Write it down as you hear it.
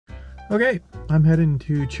Okay, I'm heading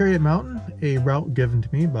to Chariot Mountain, a route given to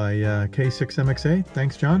me by K6MXA.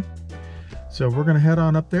 Thanks, John. So we're going to head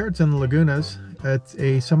on up there. It's in the Lagunas. It's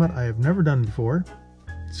a summit I have never done before.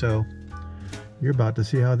 So you're about to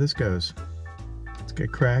see how this goes. Let's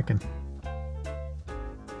get cracking.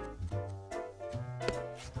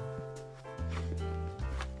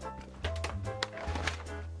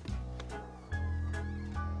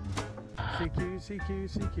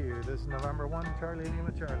 CQ. This is November 1, Charlie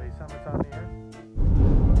Lima Charlie. Summit's on the air.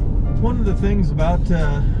 One of the things about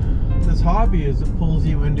this hobby is it pulls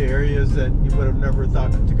you into areas that you would have never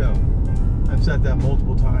thought to go. I've said that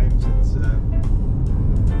multiple times.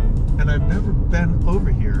 And I've never been over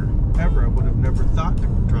here ever. I would have never thought to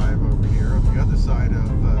drive over here on the other side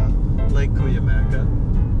of Lake Cuyamaca.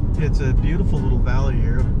 It's a beautiful little valley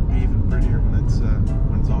here. It'll be even prettier when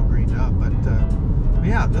it's all greened up. But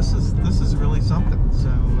yeah, this is really something. So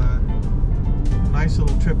nice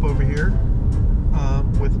little trip over here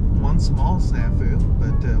with one small snafu,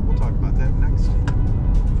 but we'll talk about that next.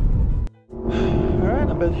 All right,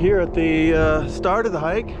 I'm here at the start of the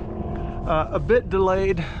hike. A bit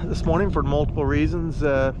delayed this morning for multiple reasons.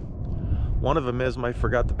 One of them is I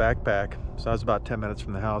forgot the backpack, so I was about 10 minutes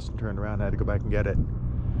from the house and turned around. I had to go back and get it.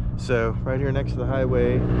 So right here next to the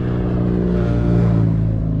highway.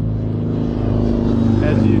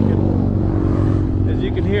 As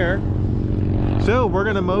you can hear. So we're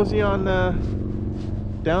gonna mosey on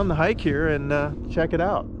down the hike here and check it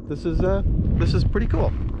out. This is pretty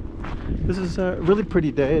cool. This is a really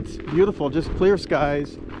pretty day. It's beautiful, just clear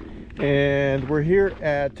skies, and we're here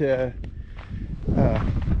at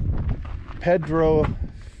Pedro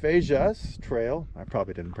Feijas Trail. I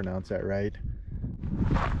probably didn't pronounce that right.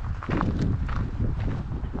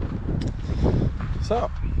 So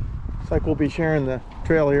looks like we'll be sharing the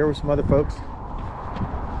trail here with some other folks.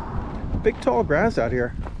 Big tall grass out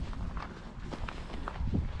here.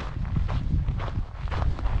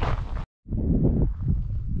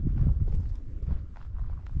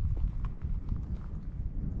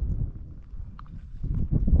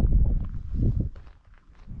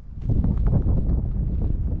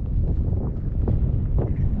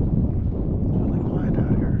 Really quiet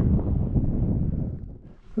out here.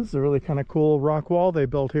 This is a really kind of cool rock wall they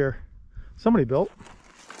built here. Somebody built.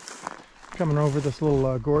 Coming over this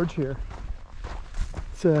little gorge here.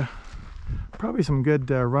 It's probably some good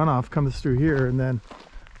runoff comes through here, and then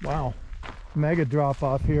wow, mega drop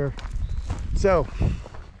off here. So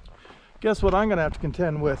guess what I'm gonna have to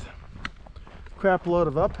contend with? Crap load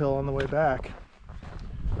of uphill on the way back.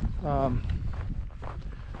 But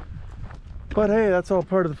hey, that's all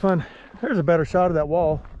part of the fun. There's a better shot of that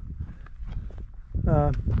wall.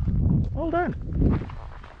 Hold on.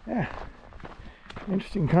 Yeah,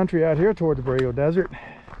 interesting country out here toward the Brio Desert.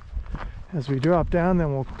 As we drop down,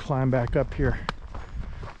 then we'll climb back up here.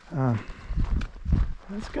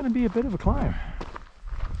 That's going to be a bit of a climb.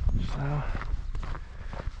 So,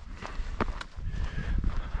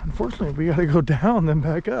 unfortunately, we got to go down then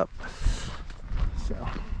back up. So,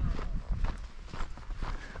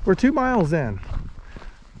 we're 2 miles in,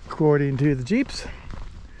 according to the Jeeps,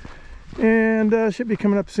 and should be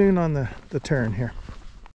coming up soon on the turn here.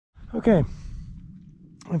 Okay,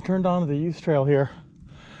 I've turned onto the youth trail here.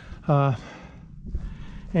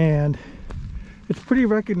 And it's pretty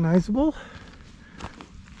recognizable,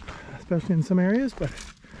 especially in some areas, but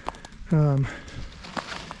yeah,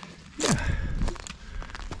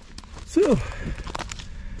 so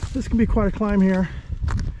this can be quite a climb here,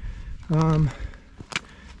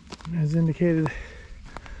 as indicated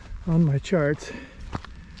on my charts,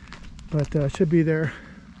 but should be there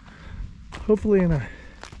hopefully in a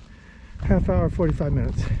half hour, 45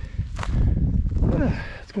 minutes.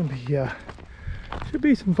 It's gonna be should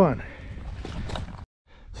be some fun.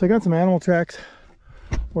 So I got some animal tracks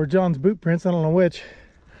or John's boot prints, I don't know which,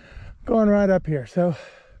 going right up here. So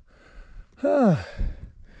we're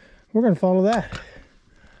gonna follow that.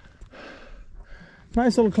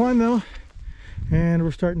 Nice little climb though, and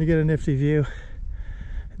we're starting to get a nifty view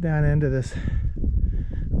down into this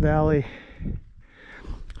valley,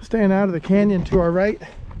 staying out of the canyon to our right.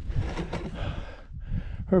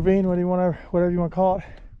 Ravine, whatever you want to call it.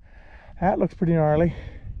 That looks pretty gnarly.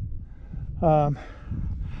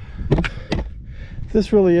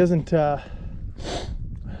 This really isn't I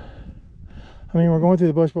mean, we're going through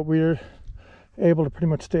the bush, but we're able to pretty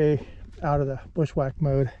much stay out of the bushwhack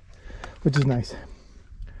mode, which is nice.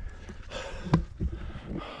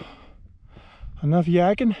 Enough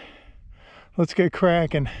yakking. Let's get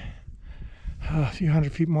cracking. A few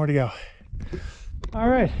hundred feet more to go. All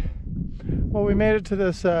right, well, we made it to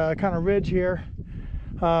this kind of ridge here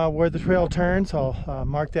where the trail turns. I'll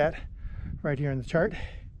mark that right here in the chart.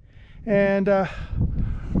 And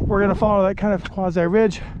we're gonna follow that kind of quasi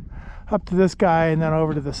ridge up to this guy and then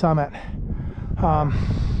over to the summit.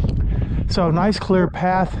 So nice clear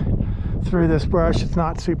path through this brush. It's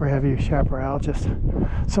not super heavy chaparral, just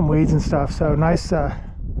some weeds and stuff. So nice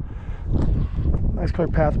nice clear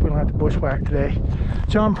path. We don't have to bushwhack today.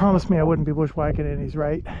 John promised me I wouldn't be bushwhacking, and he's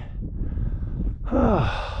right.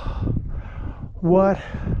 What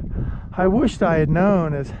I wished I had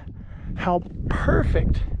known is how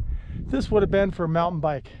perfect this would have been for a mountain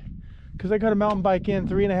bike, because I could have mountain bike in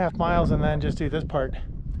 3.5 miles and then just do this part.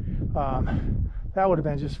 That would have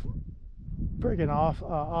been just friggin'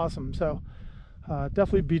 awesome. So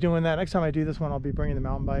definitely be doing that. Next time I do this one, I'll be bringing the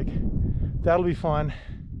mountain bike. That'll be fun.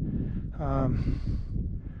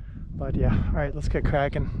 But yeah, all right, let's get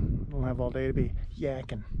cracking. We'll have all day to be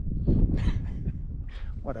yakking.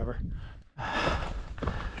 Whatever.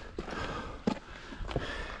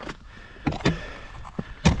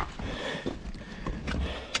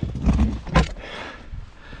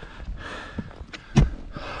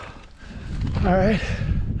 All right,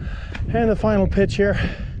 and the final pitch here.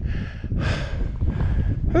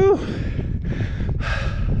 Whew.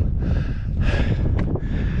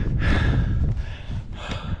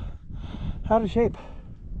 Out of shape.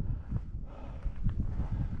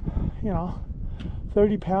 You know,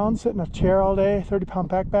 30 pounds, sitting in a chair all day, 30-pound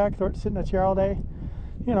backpack, sitting in a chair all day.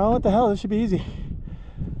 You know, what the hell, this should be easy.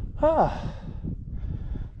 It's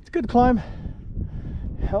a good climb.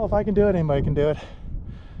 Hell, if I can do it, anybody can do it.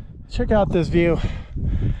 Check out this view.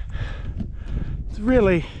 It's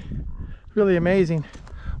really, really amazing.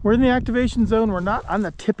 We're in the activation zone. We're not on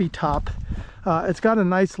the tippy top. It's got a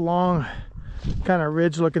nice long kind of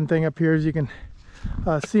ridge looking thing up here, as you can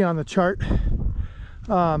see on the chart.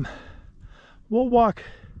 We'll walk,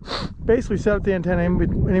 basically set up the antenna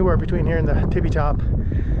anywhere between here and the tippy top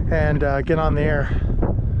and get on the air.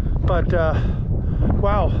 But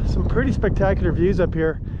wow, some pretty spectacular views up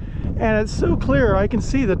here. And it's so clear, I can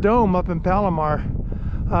see the dome up in Palomar.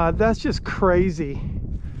 That's just crazy.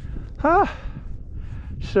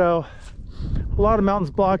 So, a lot of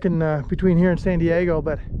mountains blocking between here and San Diego,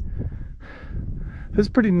 but this is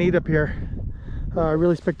pretty neat up here.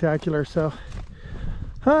 Really spectacular, so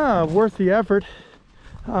worth the effort.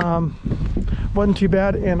 Wasn't too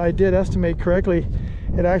bad, and I did estimate correctly.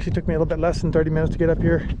 It actually took me a little bit less than 30 minutes to get up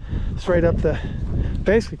here, straight up the,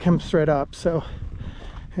 basically come straight up, so.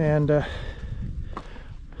 And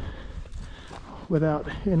without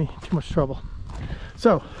any too much trouble.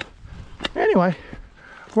 So anyway,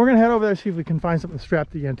 we're gonna head over there, see if we can find something to strap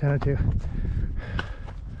the antenna to.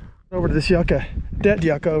 Over to this yucca, dead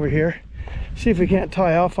yucca over here, see if we can't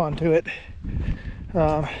tie off onto it.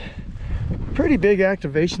 Pretty big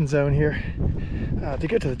activation zone here. To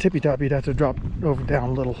get to the tippy top, you'd have to drop over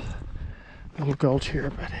down a little gulch here,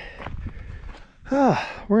 but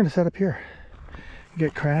we're gonna set up here,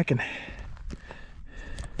 get cracking.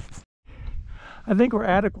 I think we're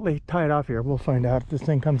adequately tied off here. We'll find out if this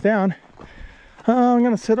thing comes down. I'm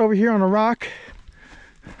gonna sit over here on a rock,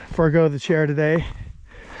 forego the chair today.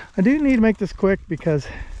 I do need to make this quick because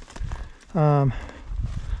I'd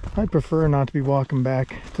prefer not to be walking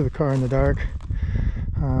back to the car in the dark.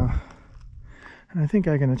 And I think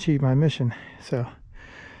I can achieve my mission. So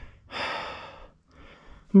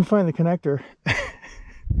let me find the connector.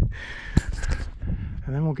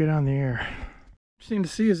 And then we'll get on the air. Interesting to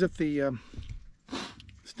see is if the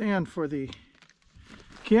stand for the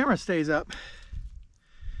camera stays up.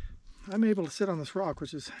 I'm able to sit on this rock,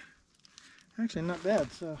 which is actually not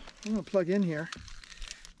bad. So I'm going to plug in here.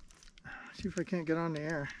 See if I can't get on the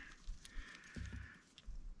air.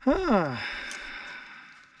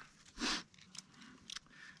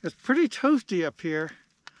 It's pretty toasty up here.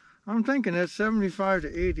 I'm thinking it's 75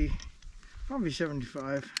 to 80. Probably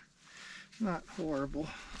 75. Not horrible.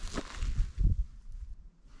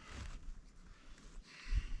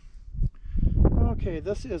 Okay,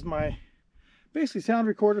 this is my basically sound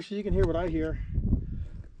recorder, so you can hear what I hear.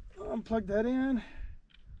 Unplug that in.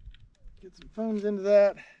 Get some phones into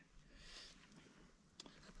that.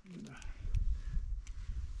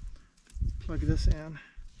 Plug this in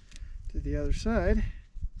to the other side.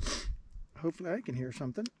 Hopefully I can hear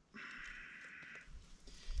something.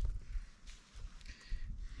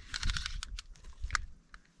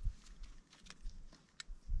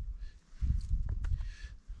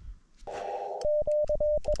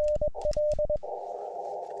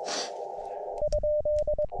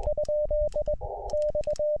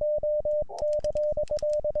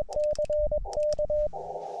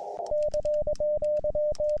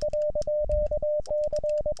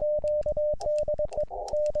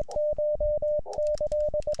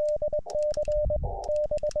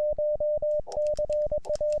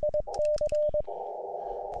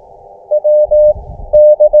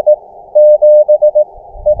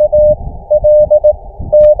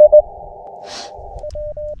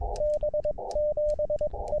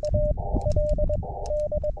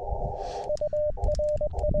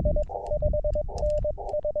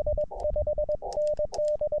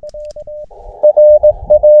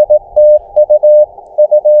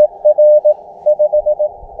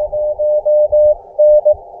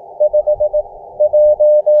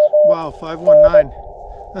 519.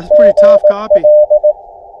 That's a pretty tough copy.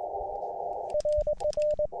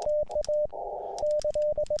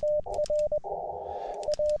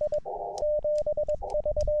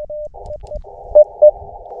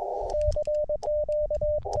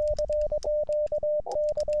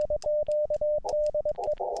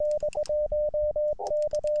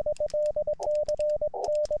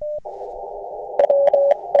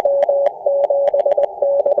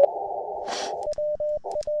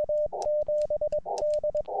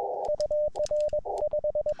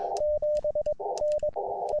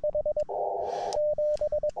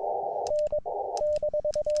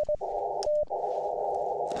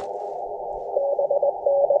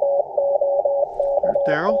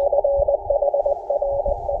 Daryl?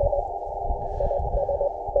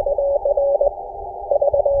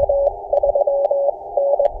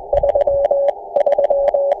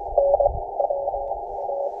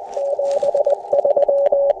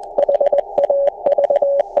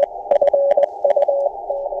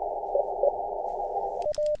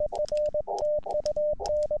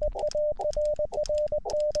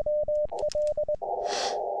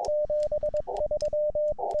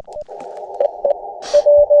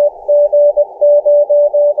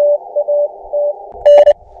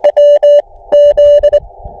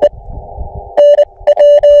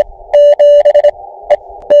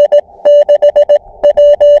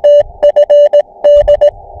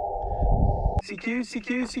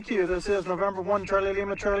 CQ, this is November 1, Charlie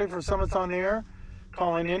Lima Charlie for Summits on the Air,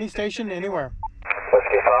 calling any station, anywhere.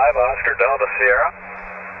 Whiskey 5, Oscar Delta Sierra.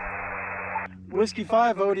 Whiskey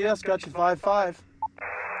 5, ODS, got you 5-5. US,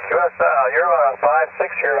 you're 5-6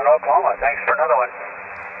 here in Oklahoma. Thanks for another one.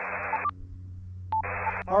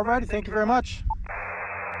 Alrighty, thank you very much.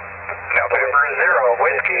 November 0,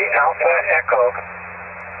 Whiskey Alpha Echo.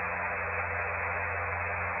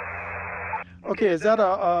 Okay, is that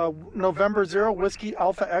a November 0 Whiskey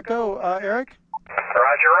Alpha Echo, Eric?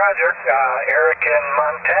 Roger, roger. Eric in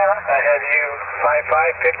Montana. I have you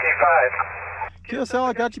 5555. QSL,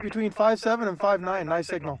 I got you between 5.7 and 5.9. Nice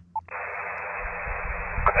signal.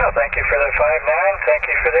 Well, thank you for the 5.9. Thank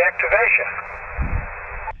you for the activation.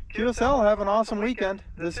 QSL, have an awesome weekend.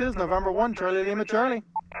 This is November 1, Charlie Lima Charlie.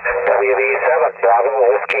 WV7, Bravo,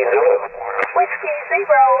 Whiskey Zulu. Whiskey 0,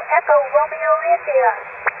 Echo Romeo India.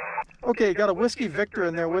 Okay, got a Whiskey Victor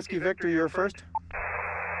in there. Whiskey Victor, you're first.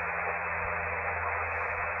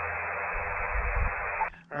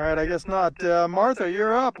 All right, I guess not. Martha,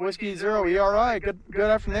 you're up. Whiskey 0 ERI. Good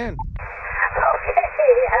afternoon. Okay,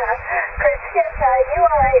 Christian, you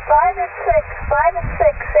are a 5 and 6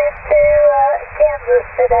 into Kansas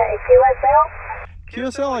today. QSL?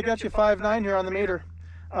 QSL, I got you 5.9 here on the meter.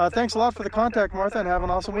 Thanks a lot for the contact, Martha, and have an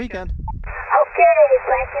awesome weekend. Okay,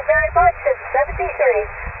 thank you very much. It's 73.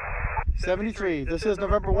 73. This is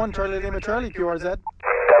November 1, Charlie Lima Charlie, QRZ. WB7,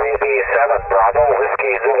 Bravo,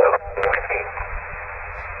 Whiskey Zulu.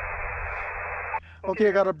 Okay,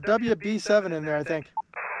 I got a WB7 in there, I think.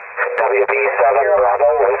 WB7, Bravo,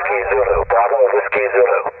 Whiskey Zulu. Bravo, Whiskey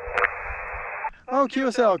Zulu. Oh,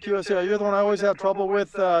 QSL, you're the one I always have trouble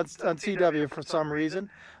with on CW for some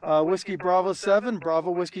reason. Whiskey Bravo 7,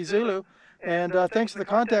 Bravo Whiskey Zulu. And thanks for the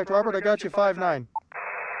contact, Robert. I got you 5.9.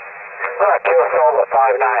 QSL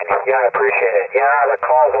 5.9. Yeah, I appreciate it. Yeah, the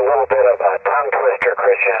call's a little bit of a tongue twister,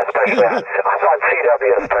 Christian, especially on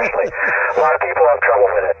CW especially. A lot of people have trouble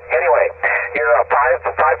with it. Anyway, you're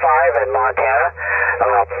 5.5 in Montana,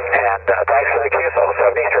 and thanks for the QSL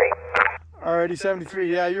 73. Alrighty,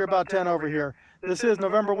 73. Yeah, you're about 10 over here. This is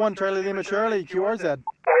November 1, Charlie Lima Charlie, QRZ.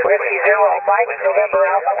 Whiskey 0, Mike, November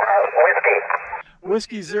Alpha, Whiskey.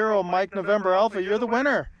 Whiskey 0, Mike, November Alpha. You're the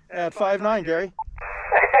winner at 5.9, Gary.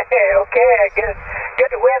 Okay, good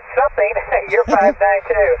to win something. You're 5.9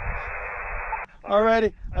 too.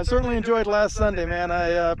 Alrighty, I certainly enjoyed last Sunday, man. I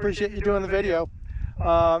appreciate you doing the video,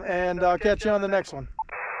 and I'll catch you on the next one.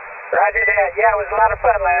 Roger that. Yeah, it was a lot of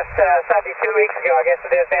fun last Sunday, 2 weeks ago. I guess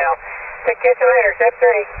it is now. Catch you later,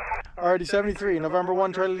 73. Alrighty, 73, November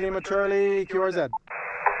 1, Charlie Lima Charlie, QRZ.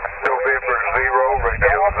 November 0,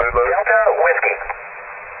 Delta Whiskey.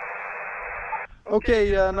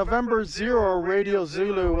 Okay, November 0, Radio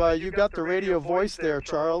Zulu. You got the radio voice there,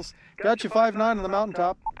 Charles. Got you 5.9 on the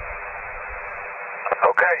mountaintop.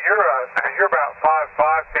 Okay, you're about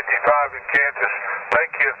 5.5, 55 in Kansas.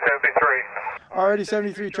 Thank you, 73. Alrighty,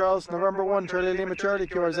 73, Charles. November 1, Charlie Lima Charlie,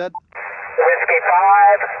 QRZ. Whiskey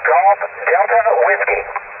 5, Golf Delta Whiskey.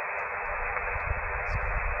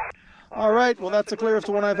 All right, well, that's the clearest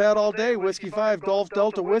one I've had all day. Whiskey 5, Golf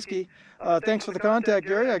Delta Whiskey. Thanks for the contact,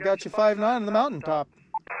 Gary. I got you 5.9 on the mountaintop.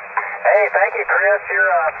 Hey, thank you, Chris. Chris, you're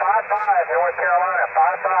 5-5, North Carolina,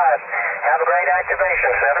 5-5. Have a great activation,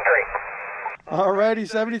 7-3. Alrighty,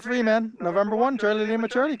 73, man. November 1, Charlie Lima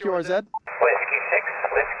Charlie, QRZ. Whiskey 6,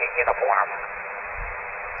 Whiskey uniform.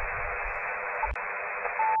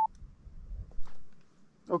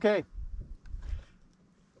 Okay.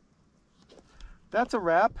 That's a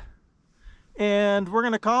wrap. And we're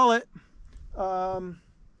going to call it.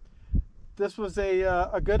 This was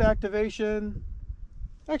a good activation.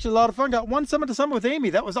 Actually, a lot of fun. Got one summit to summit with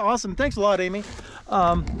Amy. That was awesome. Thanks a lot, Amy. It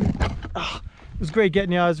was great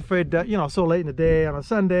getting you. I was afraid, you know, so late in the day on a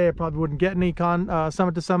Sunday, I probably wouldn't get any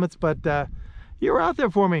summit to summits, but you were out there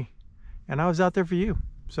for me, and I was out there for you.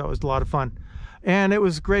 So it was a lot of fun. And it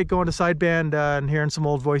was great going to sideband and hearing some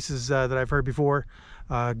old voices that I've heard before.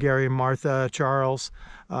 Gary and Martha, Charles.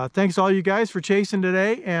 Thanks to all you guys for chasing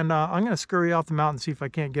today. And I'm going to scurry off the mountain and see if I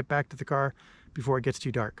can't get back to the car before it gets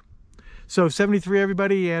too dark. So 73,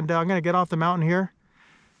 everybody, and I'm going to get off the mountain here,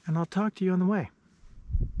 and I'll talk to you on the way.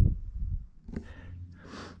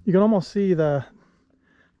 You can almost see the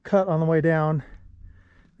cut on the way down.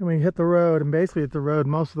 And when you hit the road, and basically hit the road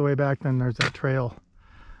most of the way back, then there's that trail.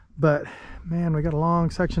 But man, we got a long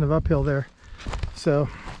section of uphill there. So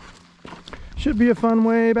should be a fun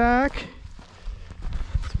way back.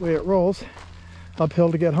 That's the way it rolls. Uphill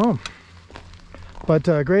to get home. But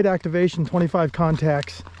great activation, 25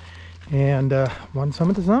 contacts, and one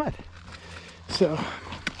summit to summit. So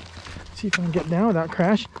let's see if I can get down without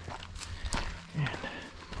crashing. And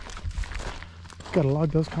got to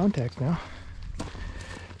log those contacts now.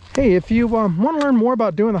 Hey, if you want to learn more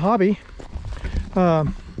about doing the hobby,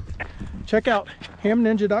 check out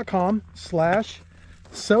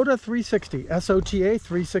hamninja.com/SOTA360, SOTA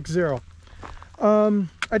 360.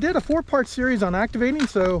 I did a 4-part series on activating,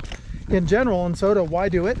 so in general in SOTA, why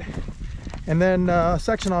do it? And then a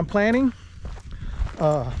section on planning,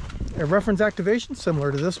 a reference activation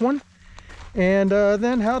similar to this one, and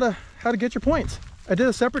then how to get your points. I did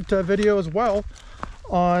a separate video as well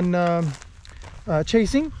on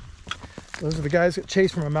chasing. Those are the guys that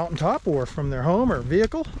chase from a mountaintop or from their home or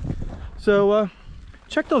vehicle. So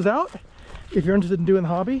check those out if you're interested in doing the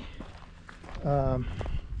hobby.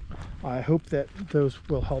 I hope that those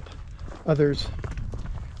will help others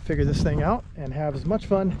figure this thing out and have as much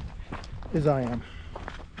fun as I am.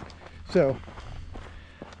 So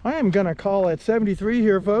I am gonna call it 73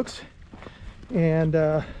 here, folks, and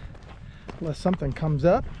unless something comes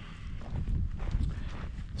up.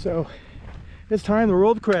 So it's time to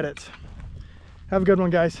roll the credits. Have a good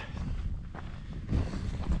one, guys.